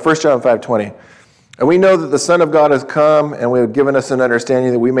 John 5:20. And we know that the Son of God has come, and we have given us an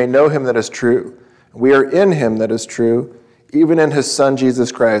understanding that we may know him that is true. We are in him that is true, even in his Son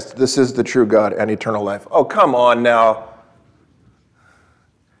Jesus Christ. This is the true God and eternal life. Oh, come on now.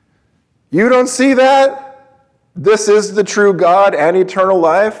 You don't see that? This is the true God and eternal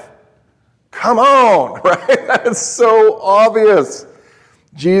life? Come on, right? That's so obvious.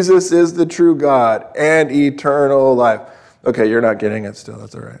 Jesus is the true God and eternal life. Okay, you're not getting it still.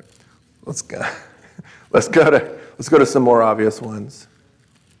 That's all right. Let's go to some more obvious ones.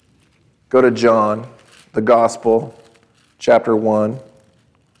 Go to John, the Gospel, chapter 1.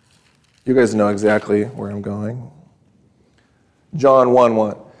 You guys know exactly where I'm going. John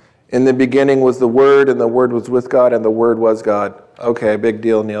 1:1. In the beginning was the Word, and the Word was with God, and the Word was God. Okay, big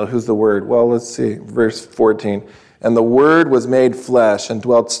deal, Neal. Who's the Word? Well, let's see. Verse 14. And the Word was made flesh and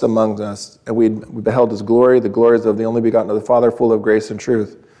dwelt among us, and we beheld his glory, the glories of the only begotten of the Father, full of grace and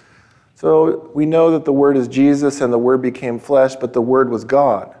truth. So we know that the Word is Jesus, and the Word became flesh, but the Word was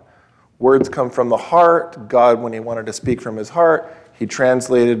God. Words come from the heart. God, when he wanted to speak from his heart, he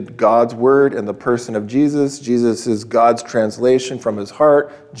translated God's word in the person of Jesus. Jesus is God's translation from his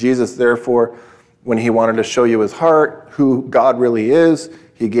heart. Jesus, therefore, when he wanted to show you his heart, who God really is,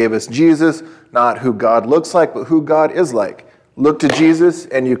 he gave us Jesus, not who God looks like, but who God is like. Look to Jesus,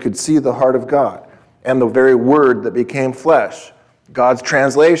 and you could see the heart of God and the very word that became flesh, God's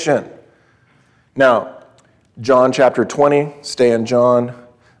translation. Now, John chapter 20, stay in John.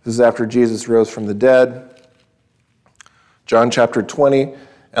 This is after Jesus rose from the dead. John chapter 20,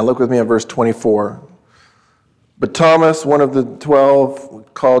 and look with me at verse 24. But Thomas, one of the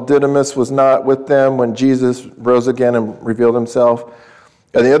 12, called Didymus, was not with them when Jesus rose again and revealed himself.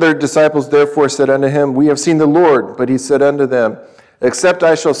 And the other disciples therefore said unto him, We have seen the Lord. But he said unto them, Except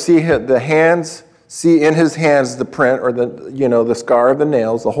I shall see in his hands the print, or the scar of the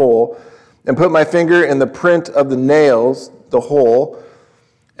nails, the hole, and put my finger in the print of the nails, the hole,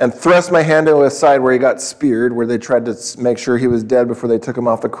 and thrust my hand into his side where he got speared, where they tried to make sure he was dead before they took him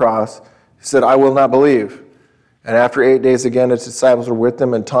off the cross. He said, I will not believe. And after 8 days again, his disciples were with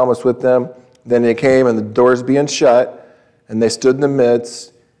them, and Thomas with them. Then they came, and the doors being shut, and they stood in the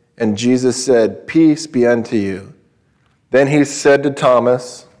midst, and Jesus said, Peace be unto you. Then he said to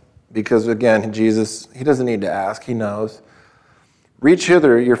Thomas, because again, Jesus, he doesn't need to ask, he knows, Reach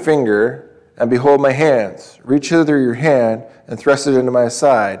hither your finger, and behold my hands. Reach hither your hand, and thrust it into my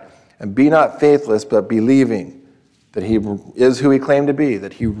side. And be not faithless, but believing that he is who he claimed to be,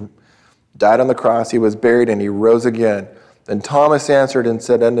 that he died on the cross, he was buried, and he rose again. Then Thomas answered and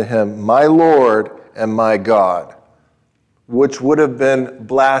said unto him, My Lord and my God, which would have been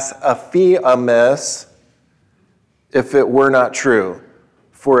blasphemous if it were not true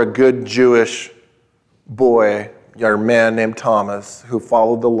for a good Jewish boy or man named Thomas who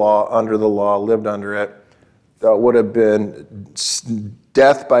followed the law, under the law, lived under it. That would have been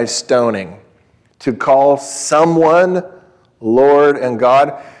death by stoning to call someone Lord and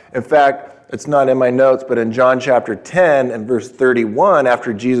God. In fact, it's not in my notes, but in John chapter 10 and verse 31,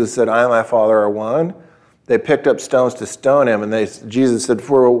 after Jesus said, I and my Father are one, they picked up stones to stone him. And Jesus said,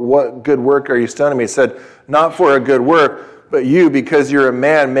 For what good work are you stoning me? He said, Not for a good work, but you, because you're a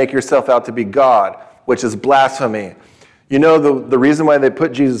man, make yourself out to be God, which is blasphemy. You know the reason why they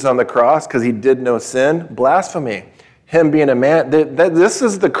put Jesus on the cross? Because he did no sin? Blasphemy. Him being a man. This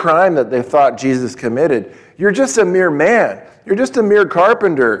is the crime that they thought Jesus committed. You're just a mere man. You're just a mere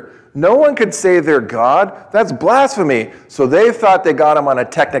carpenter. No one could say they're God. That's blasphemy. So they thought they got him on a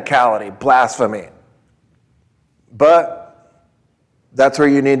technicality. Blasphemy. But that's where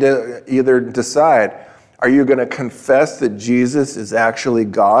you need to either decide. Are you going to confess that Jesus is actually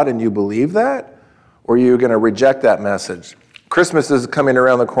God and you believe that? Or are you going to reject that message? Christmas is coming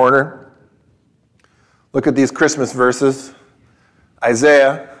around the corner. Look at these Christmas verses.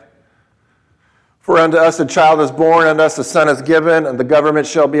 Isaiah. For unto us a child is born, unto us a son is given, and the government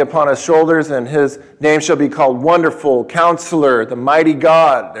shall be upon his shoulders, and his name shall be called Wonderful, Counselor, the Mighty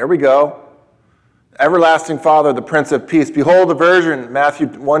God. There we go. Everlasting Father, the Prince of Peace. Behold, the virgin, Matthew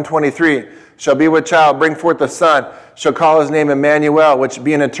 1:23, shall be with child, bring forth a son, shall call his name Emmanuel, which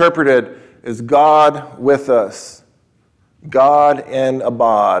being interpreted is God with us. God in a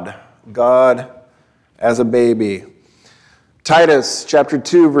bod. God as a baby. Titus chapter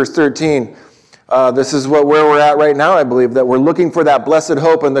 2, verse 13. This is where we're at right now, I believe, that we're looking for that blessed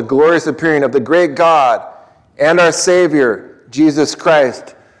hope and the glorious appearing of the great God and our Savior, Jesus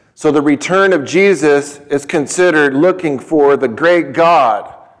Christ. So the return of Jesus is considered looking for the great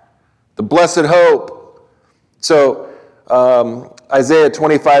God, the blessed hope. So Isaiah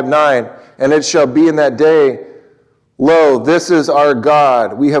 25:9, and it shall be in that day, lo, this is our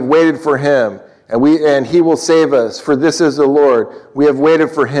God. We have waited for him, and he will save us. For this is the Lord. We have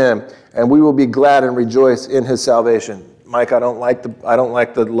waited for him, and we will be glad and rejoice in his salvation. Mike, I don't like the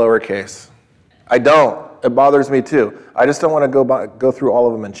lowercase. I don't. It bothers me too. I just don't want to go through all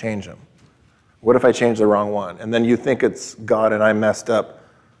of them and change them. What if I change the wrong one? And then you think it's God and I messed up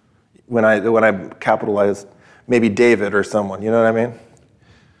when I capitalized maybe David or someone. You know what I mean?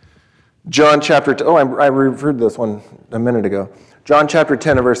 John chapter 2. I referred this one a minute ago. John chapter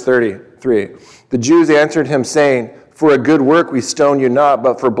 10 and verse 33. The Jews answered him, saying, for a good work we stone you not,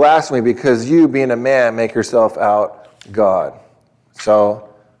 but for blasphemy, because you, being a man, make yourself out God. So,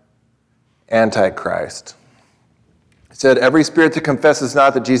 Antichrist. It said, every spirit that confesses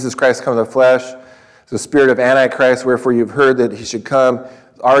not that Jesus Christ come in the flesh is the spirit of Antichrist, wherefore you've heard that he should come,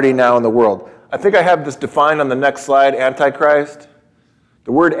 already now in the world. I think I have this defined on the next slide, Antichrist.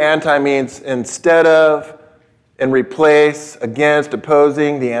 The word anti means instead of, and replace, against,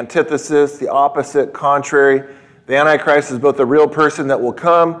 opposing, the antithesis, the opposite, contrary. The Antichrist is both a real person that will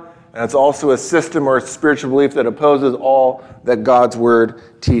come, and it's also a system or a spiritual belief that opposes all that God's word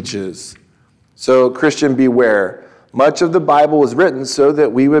teaches. So, Christian, beware. Much of the Bible was written so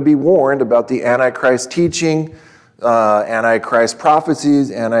that we would be warned about the Antichrist teaching, Antichrist prophecies,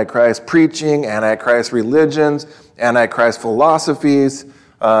 Antichrist preaching, Antichrist religions, Antichrist philosophies,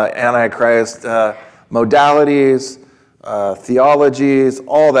 Antichrist modalities, theologies,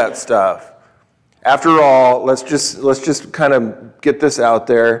 all that stuff. After all, let's just kind of get this out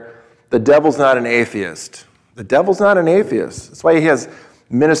there. The devil's not an atheist. The devil's not an atheist. That's why he has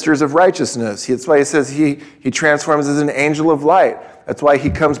ministers of righteousness. That's why he says he transforms as an angel of light. That's why he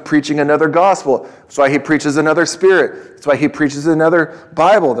comes preaching another gospel. That's why he preaches another spirit. That's why he preaches another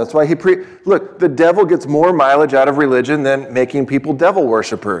Bible. That's why Look, the devil gets more mileage out of religion than making people devil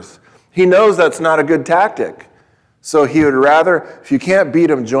worshipers. He knows that's not a good tactic. So he would rather, if you can't beat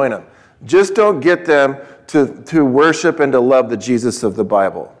him, join him. Just don't get them to worship and to love the Jesus of the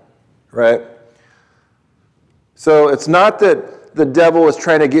Bible, right? So it's not that the devil is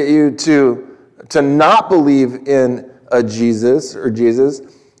trying to get you to not believe in a Jesus or Jesus.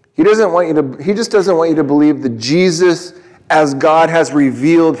 He just doesn't want you to believe the Jesus as God has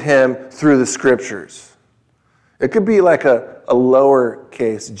revealed him through the scriptures. It could be like a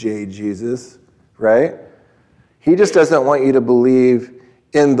lowercase j Jesus, right? He just doesn't want you to believe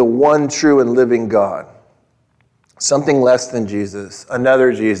in the one true and living God. Something less than Jesus,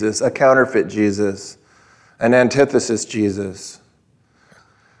 another Jesus, a counterfeit Jesus, an antithesis Jesus.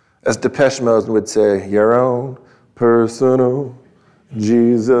 As Depeche Mode would say, your own personal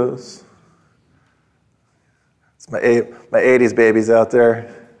Jesus. It's my 80s babies out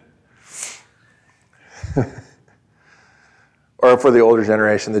there. Or for the older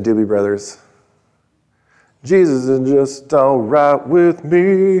generation, the Doobie Brothers. Jesus is just all right with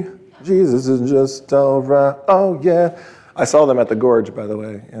me. Jesus is just all right. Oh, yeah. I saw them at the Gorge, by the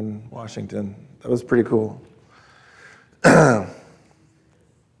way, in Washington. That was pretty cool.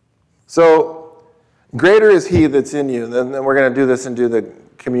 So, greater is he that's in you. Then we're going to do this and do the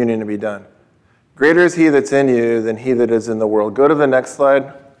communion to be done. Greater is he that's in you than he that is in the world. Go to the next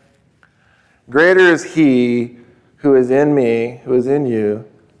slide. Greater is he who is in me, who is in you,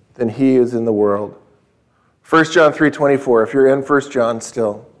 than he is in the world. 1 John 3:24, if you're in 1 John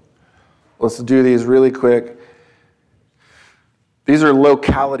still, let's do these really quick. These are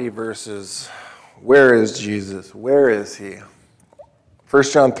locality verses. Where is Jesus? Where is he? 1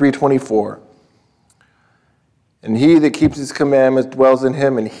 John 3:24. And he that keeps his commandments dwells in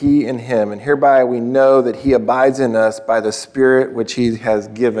him, and he in him. And hereby we know that he abides in us by the Spirit which he has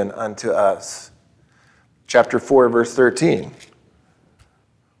given unto us. Chapter 4, verse 13.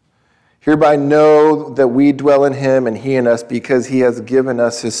 Hereby know that we dwell in him and he in us because he has given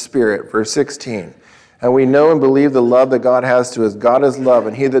us his Spirit. Verse 16. And we know and believe the love that God has to us. God is love,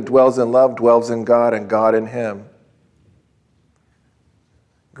 and he that dwells in love dwells in God, and God in him.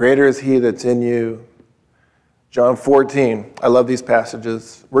 Greater is he that's in you. John 14. I love these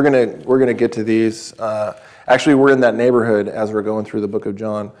passages. We're gonna get to these. Actually, we're in that neighborhood as we're going through the book of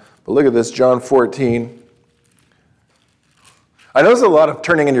John. But look at this, John 14. I know there's a lot of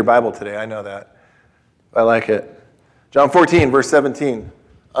turning in your Bible today. I know that. I like it. John 14, verse 17.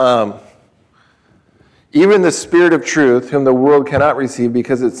 Even the Spirit of truth, whom the world cannot receive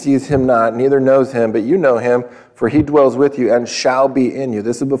because it sees him not, neither knows him, but you know him, for he dwells with you and shall be in you.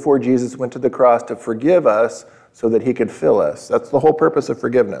 This is before Jesus went to the cross to forgive us so that he could fill us. That's the whole purpose of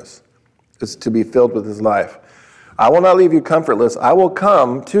forgiveness, is to be filled with his life. I will not leave you comfortless. I will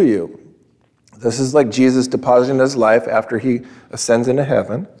come to you. This is like Jesus depositing his life after he ascends into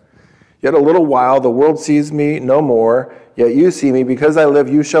heaven. Yet a little while, the world sees me no more, yet you see me. Because I live,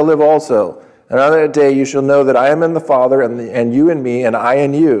 you shall live also. And on that day you shall know that I am in the Father, and you in me, and I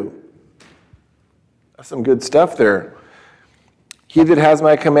in you. That's some good stuff there. He that has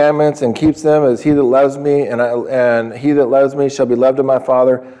my commandments and keeps them is he that loves me, and he that loves me shall be loved of my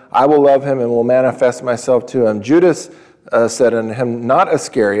Father. I will love him and will manifest myself to him. Judas said unto him, not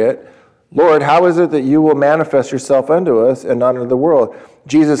Iscariot, Lord, how is it that you will manifest yourself unto us and not unto the world?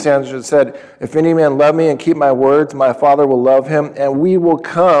 Jesus answered and said, if any man love me and keep my words, my Father will love him, and we will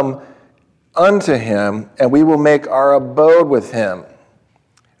come unto him, and we will make our abode with him.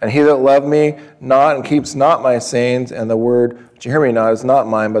 And he that loved me not and keeps not my sayings, and the word which you hear me not is not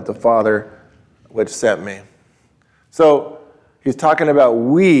mine, but the Father which sent me. So he's talking about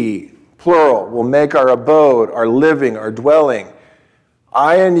we, plural, will make our abode, our living, our dwelling.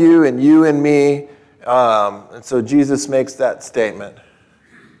 I and you and me. And so Jesus makes that statement.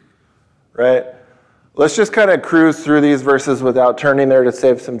 Right? Let's just kind of cruise through these verses without turning there to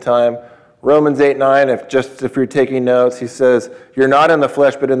save some time. Romans 8:9, if you're taking notes, he says, you're not in the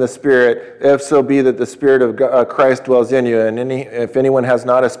flesh, but in the Spirit, if so be that the Spirit of Christ dwells in you. And if anyone has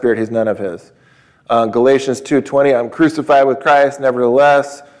not a spirit, he's none of his. Galatians 2:20, I'm crucified with Christ,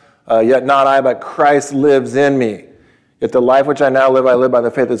 nevertheless, yet not I, but Christ lives in me. Yet the life which I now live, I live by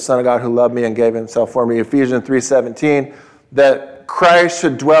the faith of the Son of God who loved me and gave himself for me. Ephesians 3:17, that Christ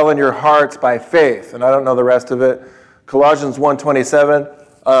should dwell in your hearts by faith. And I don't know the rest of it. Colossians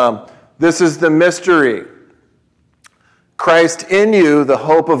 1:27, this is the mystery. Christ in you, the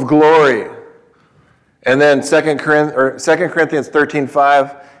hope of glory. And then 2 Corinthians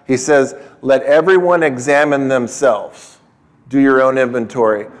 13:5, he says, let everyone examine themselves. Do your own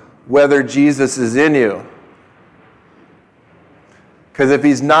inventory, whether Jesus is in you. Because if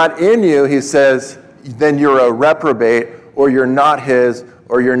he's not in you, he says, then you're a reprobate, or you're not his,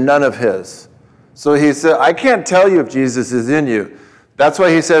 or you're none of his. So he said, I can't tell you if Jesus is in you. That's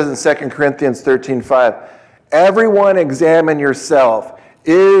why he says in 2 Corinthians 13:5, everyone examine yourself.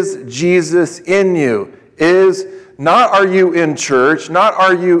 Is Jesus in you? Not are you in church, not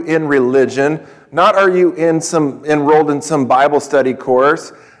are you in religion, not are you enrolled in some Bible study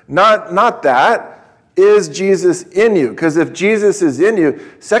course, not that. Is Jesus in you? Because if Jesus is in you,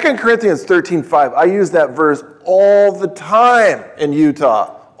 2 Corinthians 13:5, I use that verse all the time in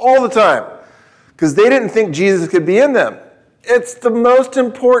Utah. All the time. Because they didn't think Jesus could be in them. It's the most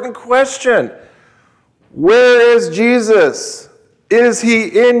important question. Where is Jesus? Is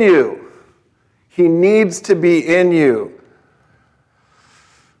he in you? He needs to be in you.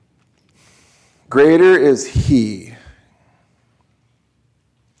 Greater is he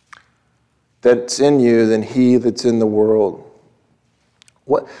that's in you than he that's in the world.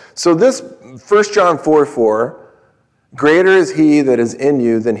 So this 1 John 4:4, greater is he that is in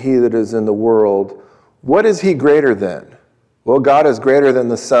you than he that is in the world. What is he greater than? Well, God is greater than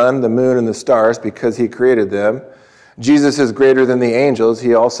the sun, the moon, and the stars because he created them. Jesus is greater than the angels.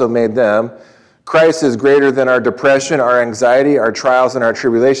 He also made them. Christ is greater than our depression, our anxiety, our trials, and our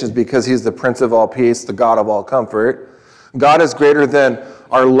tribulations because he's the Prince of all peace, the God of all comfort. God is greater than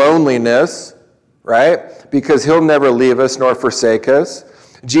our loneliness, right? Because he'll never leave us nor forsake us.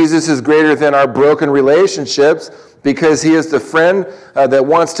 Jesus is greater than our broken relationships because he is the friend that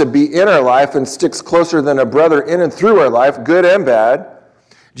wants to be in our life and sticks closer than a brother in and through our life, good and bad.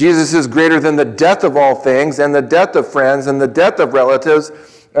 Jesus is greater than the death of all things and the death of friends and the death of relatives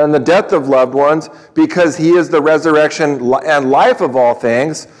and the death of loved ones because he is the resurrection and life of all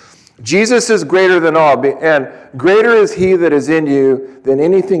things. Jesus is greater than all, and greater is he that is in you than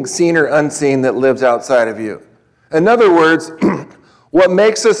anything seen or unseen that lives outside of you. In other words, what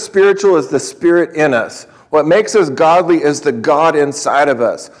makes us spiritual is the Spirit in us. What makes us godly is the God inside of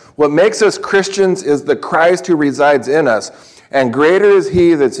us. What makes us Christians is the Christ who resides in us. And greater is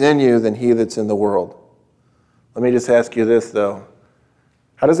he that's in you than he that's in the world. Let me just ask you this, though.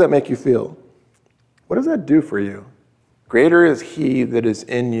 How does that make you feel? What does that do for you? Greater is he that is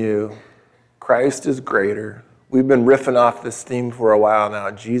in you. Christ is greater. We've been riffing off this theme for a while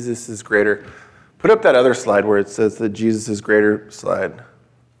now. Jesus is greater. Put up that other slide where it says that Jesus is greater slide.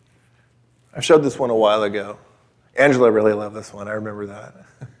 I showed this one a while ago. Angela really loved this one. I remember that.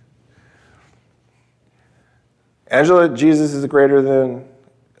 Angela, Jesus is greater than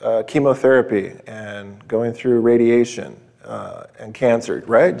chemotherapy and going through radiation and cancer,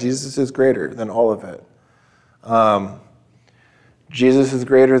 right? Jesus is greater than all of it. Jesus is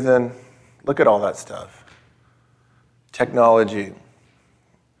greater than, look at all that stuff. Technology.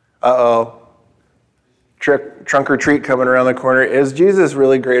 Trunk or treat coming around the corner. Is Jesus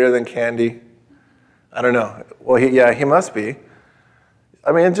really greater than candy? I don't know. Well, he must be.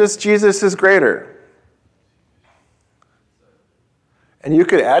 I mean, just Jesus is greater. And you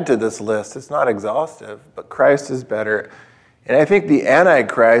could add to this list. It's not exhaustive, but Christ is better. And I think the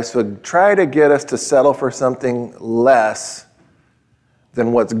Antichrist would try to get us to settle for something less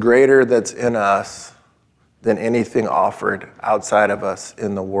than what's greater that's in us than anything offered outside of us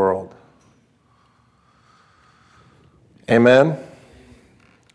in the world. Amen?